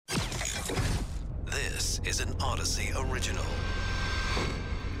is an Odyssey original.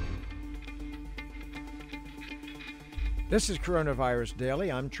 This is Coronavirus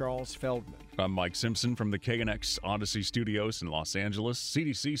Daily. I'm Charles Feldman. I'm Mike Simpson from the KNX Odyssey Studios in Los Angeles.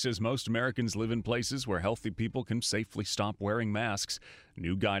 CDC says most Americans live in places where healthy people can safely stop wearing masks.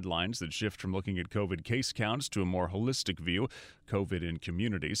 New guidelines that shift from looking at COVID case counts to a more holistic view, COVID in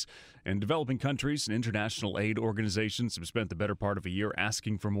communities. In developing countries and international aid organizations have spent the better part of a year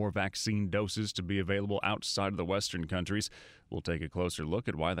asking for more vaccine doses to be available outside of the Western countries. We'll take a closer look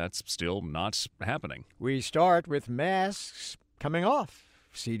at why that's still not happening. We start with masks coming off.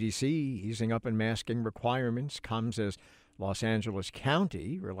 CDC easing up in masking requirements comes as Los Angeles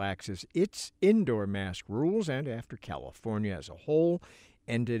County relaxes its indoor mask rules and after California as a whole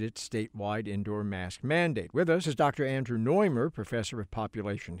ended its statewide indoor mask mandate. With us is Dr. Andrew Neumer, professor of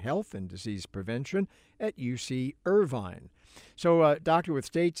population health and disease prevention at UC Irvine. So, doctor, with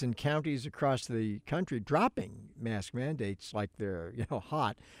states and counties across the country dropping mask mandates like they're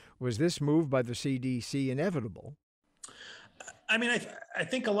hot, was this move by the CDC inevitable? I mean, I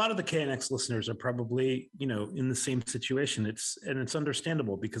think a lot of the KNX listeners are probably, in the same situation. It's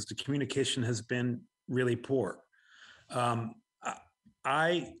understandable because the communication has been really poor.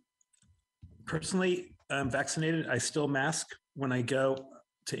 I personally am vaccinated. I still mask when I go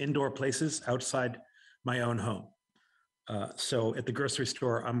to indoor places outside my own home. So at the grocery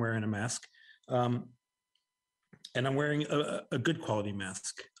store, I'm wearing a mask, and I'm wearing a good quality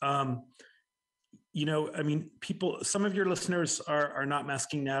mask. Some of your listeners are not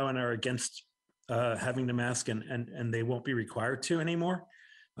masking now and are against having to mask and they won't be required to anymore.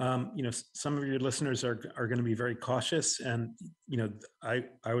 Some of your listeners are going to be very cautious and, I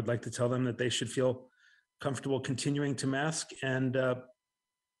would like to tell them that they should feel comfortable continuing to mask. And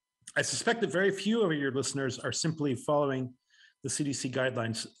I suspect that very few of your listeners are simply following the CDC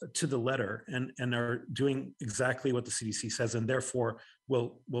guidelines to the letter and are doing exactly what the CDC says, and therefore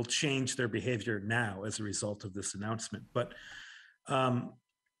will change their behavior now as a result of this announcement. But,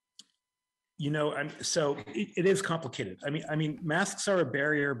 so it is complicated. I mean, masks are a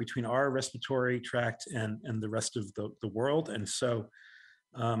barrier between our respiratory tract and the rest of the world. And so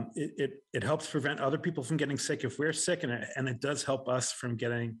it helps prevent other people from getting sick if we're sick, and it does help us from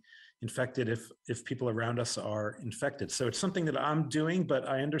getting infected if people around us are infected. So it's something that I'm doing, but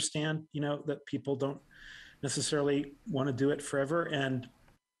I understand, that people don't necessarily want to do it forever. And,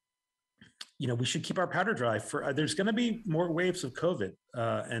 we should keep our powder dry for, there's going to be more waves of COVID.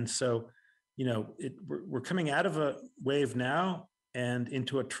 And so, we're coming out of a wave now and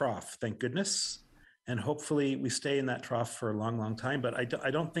into a trough, thank goodness. And hopefully we stay in that trough for a long, long time. But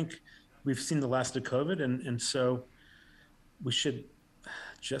I don't think we've seen the last of COVID. And so we should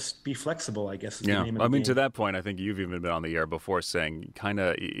just be flexible, I guess. Yeah, I mean, to that point, I think you've even been on the air before saying kind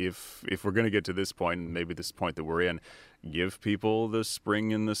of if we're going to get to this point, and maybe this point that we're in, give people the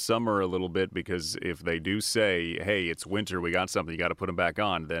spring and the summer a little bit, because if they do say, hey, it's winter, we got something, you got to put them back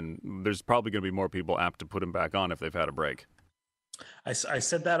on, then there's probably going to be more people apt to put them back on if they've had a break. I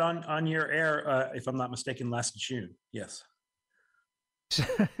said that on your air, if I'm not mistaken, last June. Yes.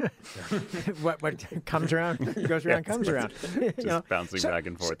 what comes around goes around, comes around. Just bouncing back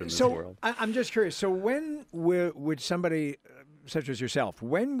and forth in this world. I'm just curious. So when would somebody such as yourself,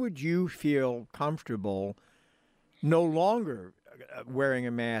 when would you feel comfortable no longer wearing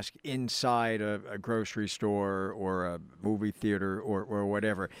a mask inside a grocery store or a movie theater or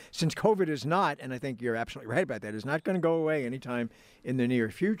whatever? Since COVID is not, and I think you're absolutely right about that, is not going to go away anytime in the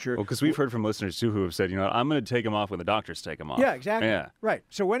near future. Well, because we've heard from listeners, too, who have said, I'm going to take them off when the doctors take them off. Yeah, exactly. Yeah. Right.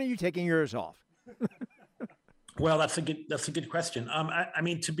 So when are you taking yours off? Well, that's a good question. I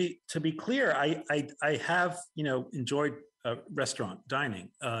mean, to be clear, I have, enjoyed restaurant dining,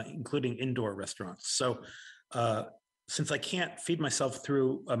 including indoor restaurants. So, since I can't feed myself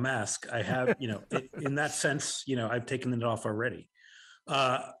through a mask, I have, in that sense, I've taken it off already.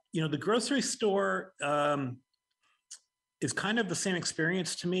 The grocery store is kind of the same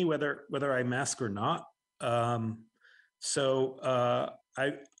experience to me, whether I mask or not. I've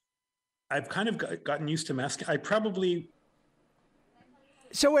kind of gotten used to masking. I probably.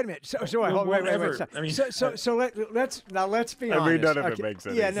 So wait a minute. Wait. I mean, let's be honest. I mean, none of it makes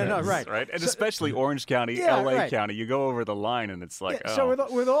any sense. No, right. And especially Orange County, LA County, you go over the line and it's like, So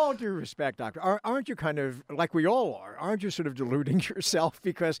with all due respect, doctor, aren't you kind of, like we all are, aren't you sort of deluding yourself?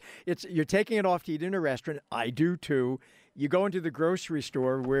 Because you're taking it off to eat in a restaurant. I do too. You go into the grocery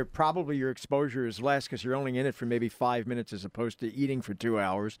store where probably your exposure is less because you're only in it for maybe 5 minutes as opposed to eating for 2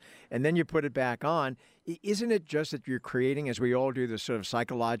 hours, and then you put it back on. Isn't it just that you're creating, as we all do, this sort of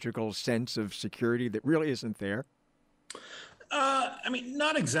psychological sense of security that really isn't there? I mean,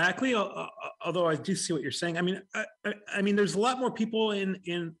 not exactly. although I do see what you're saying. I mean, I mean, there's a lot more people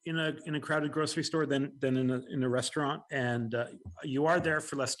in a crowded grocery store than in a restaurant, and you are there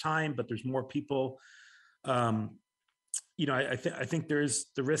for less time, but there's more people. I think there's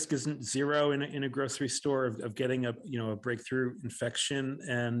the risk isn't zero in a grocery store of getting a breakthrough infection,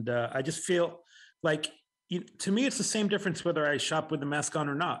 and I just feel like to me it's the same difference whether I shop with a mask on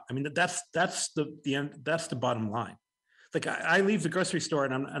or not. I mean that's the end, that's the bottom line. Like I leave the grocery store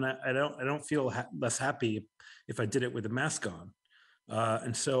and I don't feel less happy if I did it with a mask on,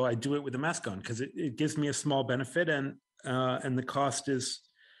 and so I do it with a mask on because it gives me a small benefit and the cost is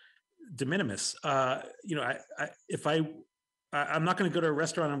de minimis. I'm not going to go to a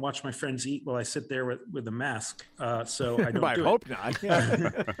restaurant and watch my friends eat while I sit there with a mask. So I don't I do hope it. not.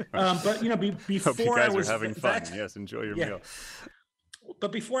 Yeah. But Hope you before guys I was are having fun. Yes, enjoy your meal.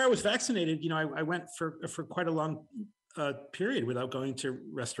 But before I was vaccinated, I went for quite a long period without going to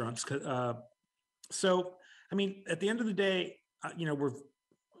restaurants. So, I mean, at the end of the day, I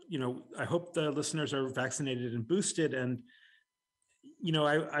hope the listeners are vaccinated and boosted, and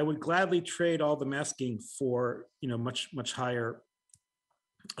I would gladly trade all the masking for much higher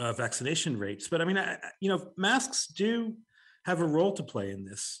vaccination rates. But I mean, masks do have a role to play in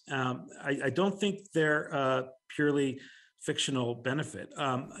this. I don't think they're purely fictional benefit.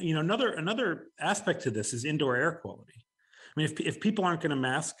 Another aspect to this is indoor air quality. I mean, if people aren't going to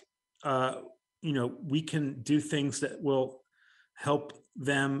mask, we can do things that will help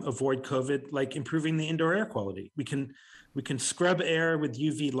them avoid COVID, like improving the indoor air quality. We can scrub air with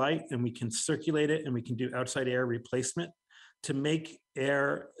UV light, and we can circulate it, and we can do outside air replacement to make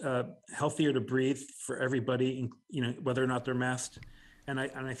air healthier to breathe for everybody, whether or not they're masked. And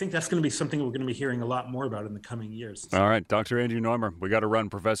I think that's going to be something we're going to be hearing a lot more about in the coming years. All right, Dr. Andrew Normer, we got to run.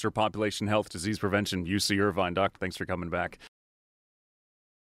 Professor of Population Health, Disease Prevention, UC Irvine. Doc, thanks for coming back.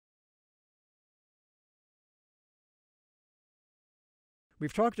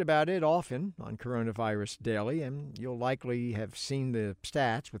 We've talked about it often on Coronavirus Daily, and you'll likely have seen the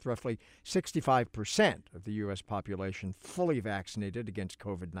stats with roughly 65% of the U.S. population fully vaccinated against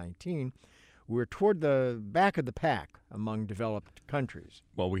COVID-19. We're toward the back of the pack among developed countries.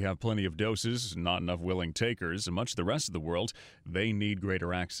 Well, we have plenty of doses, not enough willing takers, and much of the rest of the world, they need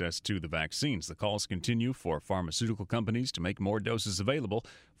greater access to the vaccines. The calls continue for pharmaceutical companies to make more doses available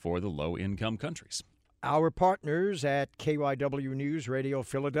for the low-income countries. Our partners at KYW News Radio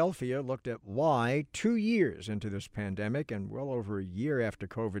Philadelphia looked at why 2 years into this pandemic and well over a year after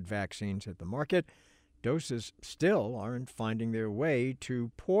COVID vaccines hit the market, doses still aren't finding their way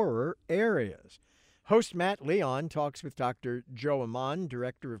to poorer areas. Host Matt Leon talks with Dr. Joe Amon,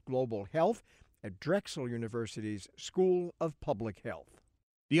 Director of Global Health at Drexel University's School of Public Health.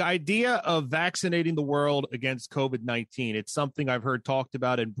 The idea of vaccinating the world against COVID-19, it's something I've heard talked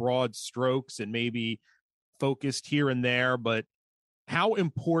about in broad strokes and maybe focused here and there, but how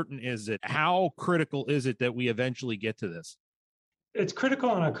important is it? How critical is it that we eventually get to this? It's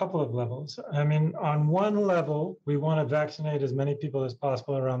critical on a couple of levels. I mean, on one level, we want to vaccinate as many people as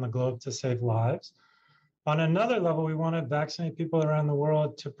possible around the globe to save lives. On another level, we want to vaccinate people around the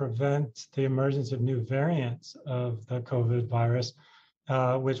world to prevent the emergence of new variants of the COVID virus,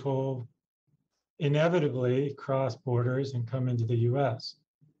 which will inevitably cross borders and come into the U.S.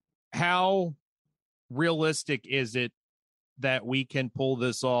 How realistic is it that we can pull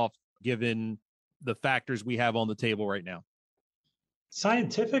this off given the factors we have on the table right now?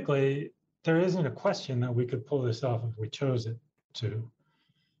 Scientifically, there isn't a question that we could pull this off if we chose it to.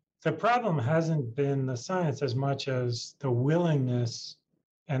 The problem hasn't been the science as much as the willingness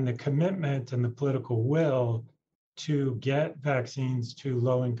and the commitment and the political will to get vaccines to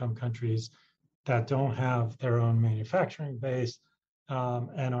low-income countries that don't have their own manufacturing base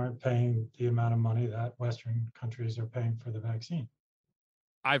and aren't paying the amount of money that Western countries are paying for the vaccine.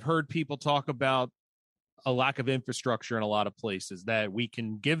 I've heard people talk about a lack of infrastructure in a lot of places, that we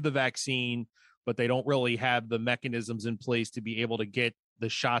can give the vaccine, but they don't really have the mechanisms in place to be able to get the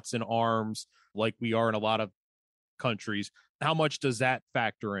shots in arms like we are in a lot of countries. How much does that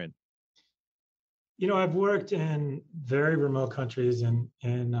factor in? I've worked in very remote countries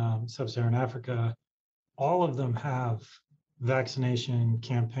in sub-Saharan Africa. All of them have vaccination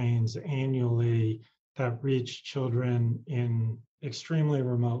campaigns annually that reach children in extremely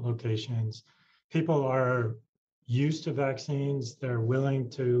remote locations. People are used to vaccines. They're willing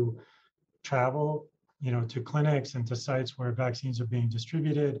to travel, to clinics and to sites where vaccines are being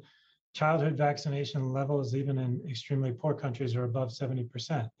distributed. Childhood vaccination levels, even in extremely poor countries, are above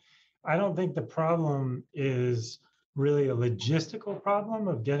 70%. I don't think the problem is really a logistical problem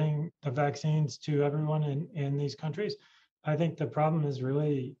of getting the vaccines to everyone in these countries. I think the problem is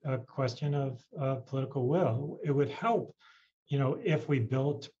really a question of political will. It would help, if we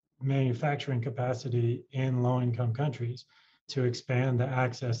built manufacturing capacity in low-income countries to expand the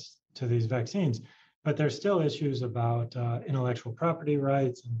access to these vaccines. But there's still issues about intellectual property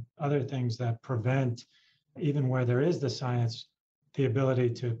rights and other things that prevent, even where there is the science, the ability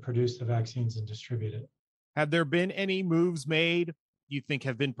to produce the vaccines and distribute it. Have there been any moves made you think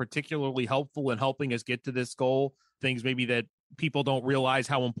have been particularly helpful in helping us get to this goal? Things maybe that people don't realize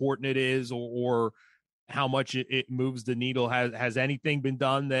how important it is, or how much it moves the needle. Has anything been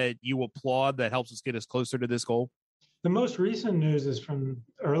done that you applaud that helps us get us closer to this goal? The most recent news is from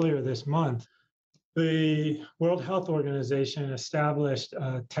earlier this month. The World Health Organization established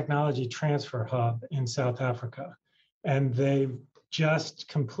a technology transfer hub in South Africa, and they've just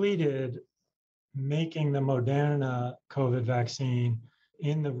completed making the Moderna COVID vaccine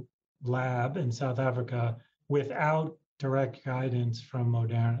in the lab in South Africa without direct guidance from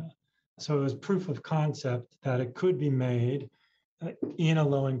Moderna. So it was proof of concept that it could be made in a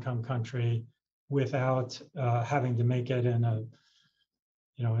low-income country without having to make it in a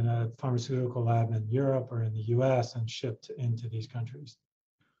pharmaceutical lab in Europe or in the US and shipped into these countries.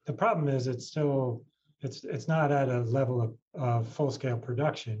 The problem is it's not at a level of full-scale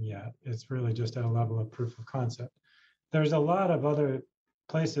production yet. It's really just at a level of proof of concept. There's a lot of other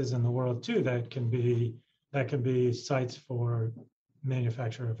places in the world too that can be sites for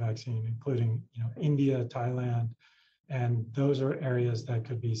manufacture of vaccine, including India, Thailand, and those are areas that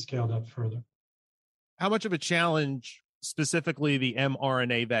could be scaled up further. How much of a challenge, specifically the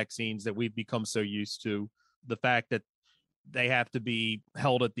mRNA vaccines that we've become so used to, the fact that they have to be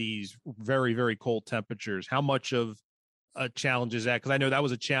held at these very, very cold temperatures, how much of a challenge is that? Because I know that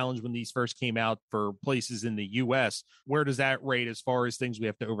was a challenge when these first came out for places in the US. Where does that rate as far as things we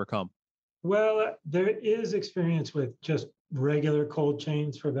have to overcome? Well, there is experience with just regular cold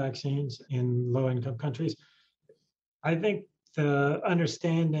chains for vaccines in low-income countries. I think the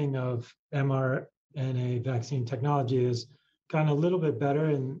understanding of mRNA vaccine technology has gotten a little bit better,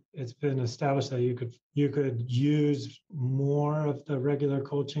 and it's been established that you could use more of the regular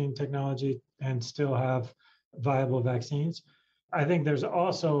cold chain technology and still have viable vaccines. I think there's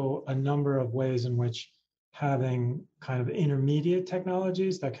also a number of ways in which having kind of intermediate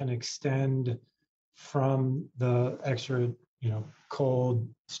technologies that can extend from the extra, cold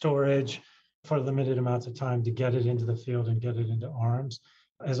storage for limited amounts of time to get it into the field and get it into arms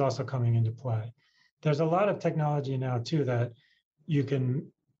is also coming into play. There's a lot of technology now too that you can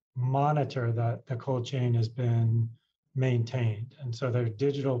monitor that the cold chain has been maintained. And so there are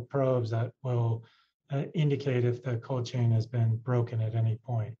digital probes that will indicate if the cold chain has been broken at any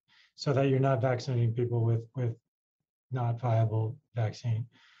point, so that you're not vaccinating people with not viable vaccine.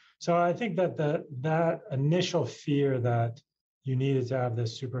 So I think that that initial fear that you needed to have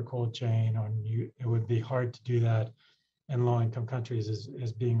this super cold chain, or it would be hard to do that in low-income countries,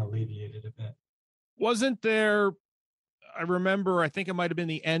 is being alleviated a bit. Wasn't there, I remember, I think it might have been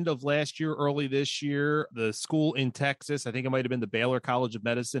the end of last year, early this year, the school in Texas, I think it might have been the Baylor College of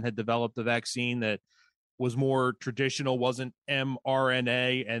Medicine, had developed a vaccine that was more traditional, wasn't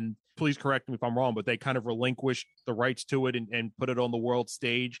mRNA. And please correct me if I'm wrong, but they kind of relinquished the rights to it and put it on the world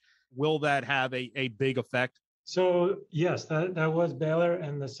stage. Will that have a big effect? So yes, that was Baylor,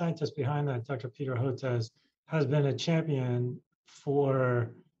 and the scientist behind that, Dr. Peter Hotez, has been a champion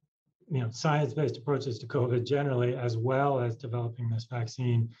for science-based approaches to COVID generally, as well as developing this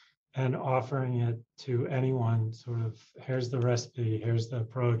vaccine and offering it to anyone. Sort of, here's the recipe, here's the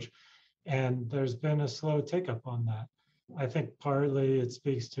approach. And there's been a slow take-up on that. I think partly it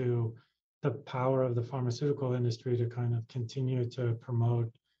speaks to the power of the pharmaceutical industry to kind of continue to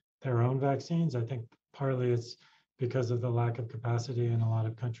promote their own vaccines. I think partly it's because of the lack of capacity in a lot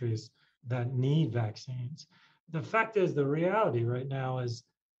of countries that need vaccines. The fact is, the reality right now is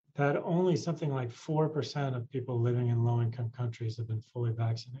that only something like 4% of people living in low-income countries have been fully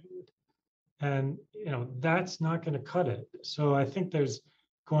vaccinated. And, that's not going to cut it. So I think there's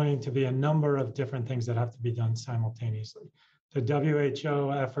going to be a number of different things that have to be done simultaneously. The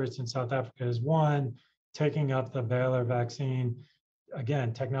WHO efforts in South Africa is one, taking up the Baylor vaccine,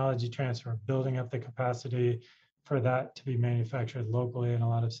 again, technology transfer, building up the capacity for that to be manufactured locally in a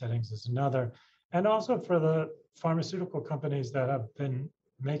lot of settings is another. And also for the pharmaceutical companies that have been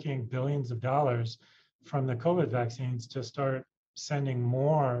making billions of dollars from the COVID vaccines to start sending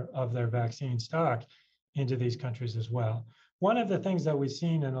more of their vaccine stock into these countries as well. One of the things that we've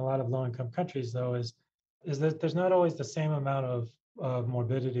seen in a lot of low-income countries, though, is that there's not always the same amount of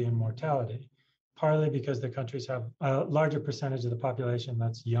morbidity and mortality, partly because the countries have a larger percentage of the population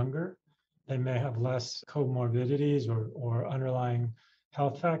that's younger, They may have less comorbidities or underlying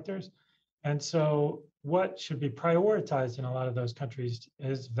health factors. And so what should be prioritized in a lot of those countries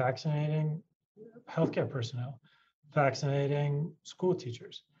is vaccinating healthcare personnel, vaccinating school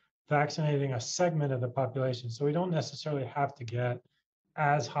teachers, vaccinating a segment of the population. So we don't necessarily have to get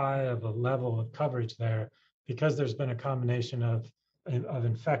as high of a level of coverage there because there's been a combination of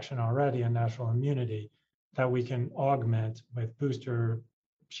infection already and natural immunity that we can augment with booster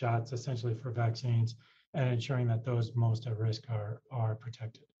shots essentially for vaccines and ensuring that those most at risk are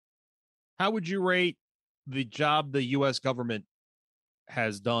protected. How would you rate the job the U.S. government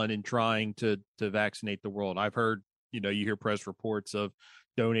has done in trying to vaccinate the world? I've heard, you hear press reports of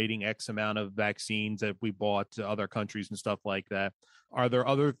donating X amount of vaccines that we bought to other countries and stuff like that. Are there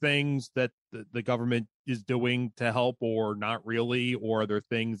other things that the government is doing to help or not really? Or are there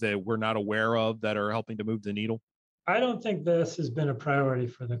things that we're not aware of that are helping to move the needle? I don't think this has been a priority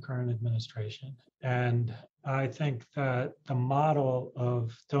for the current administration. And I think that the model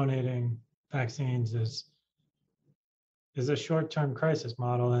of donating vaccines is a short-term crisis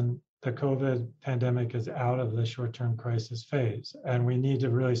model, and the COVID pandemic is out of the short-term crisis phase. And we need to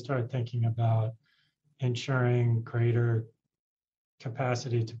really start thinking about ensuring greater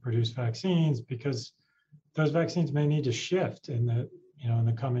capacity to produce vaccines, because those vaccines may need to shift in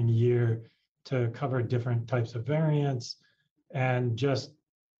the coming year to cover different types of variants, and just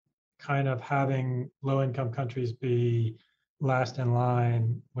kind of having low-income countries be last in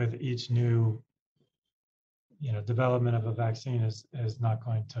line with each new development of a vaccine is not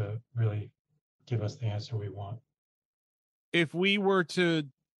going to really give us the answer we want. If we were to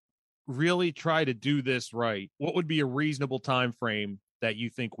really try to do this right, what would be a reasonable time frame that you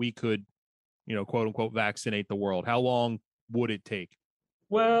think we could, quote unquote, vaccinate the world? How long would it take?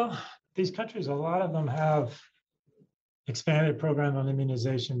 Well, these countries, a lot of them have expanded program on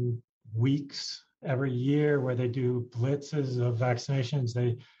immunization weeks every year where they do blitzes of vaccinations.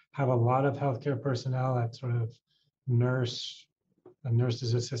 They have a lot of healthcare personnel at sort of nurse's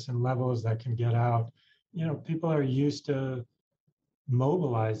assistant levels that can get out. People are used to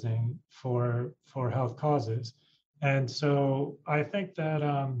mobilizing for health causes. And so I think that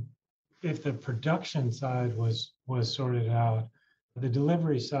if the production side was sorted out, the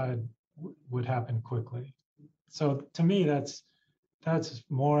delivery side would happen quickly. So to me, that's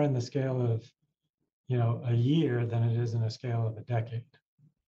more in the scale of, a year than it is in a scale of a decade.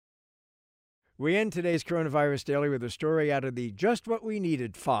 We end today's Coronavirus Daily with a story out of the Just What We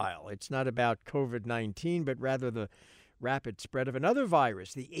Needed file. It's not about COVID-19, but rather the rapid spread of another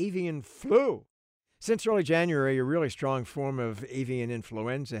virus, the avian flu. Since early January, a really strong form of avian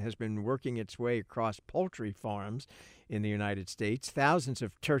influenza has been working its way across poultry farms in the United States. Thousands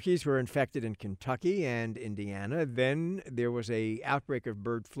of turkeys were infected in Kentucky and Indiana. Then there was an outbreak of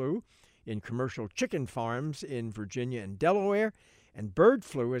bird flu in commercial chicken farms in Virginia and Delaware. And bird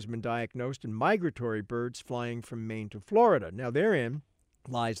flu has been diagnosed in migratory birds flying from Maine to Florida. Now, therein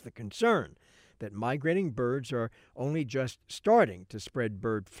lies the concern that migrating birds are only just starting to spread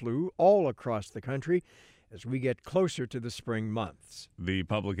bird flu all across the country as we get closer to the spring months. The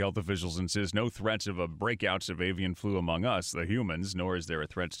public health officials insist no threats of a breakout of avian flu among us, the humans, nor is there a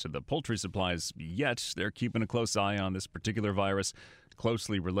threat to the poultry supplies yet. They're keeping a close eye on this particular virus,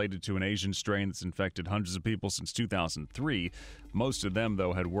 closely related to an Asian strain that's infected hundreds of people since 2003. Most of them,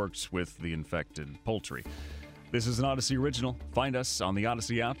 though, had worked with the infected poultry. This is an Odyssey original. Find us on the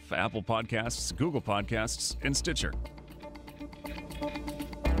Odyssey app, Apple Podcasts, Google Podcasts, and Stitcher.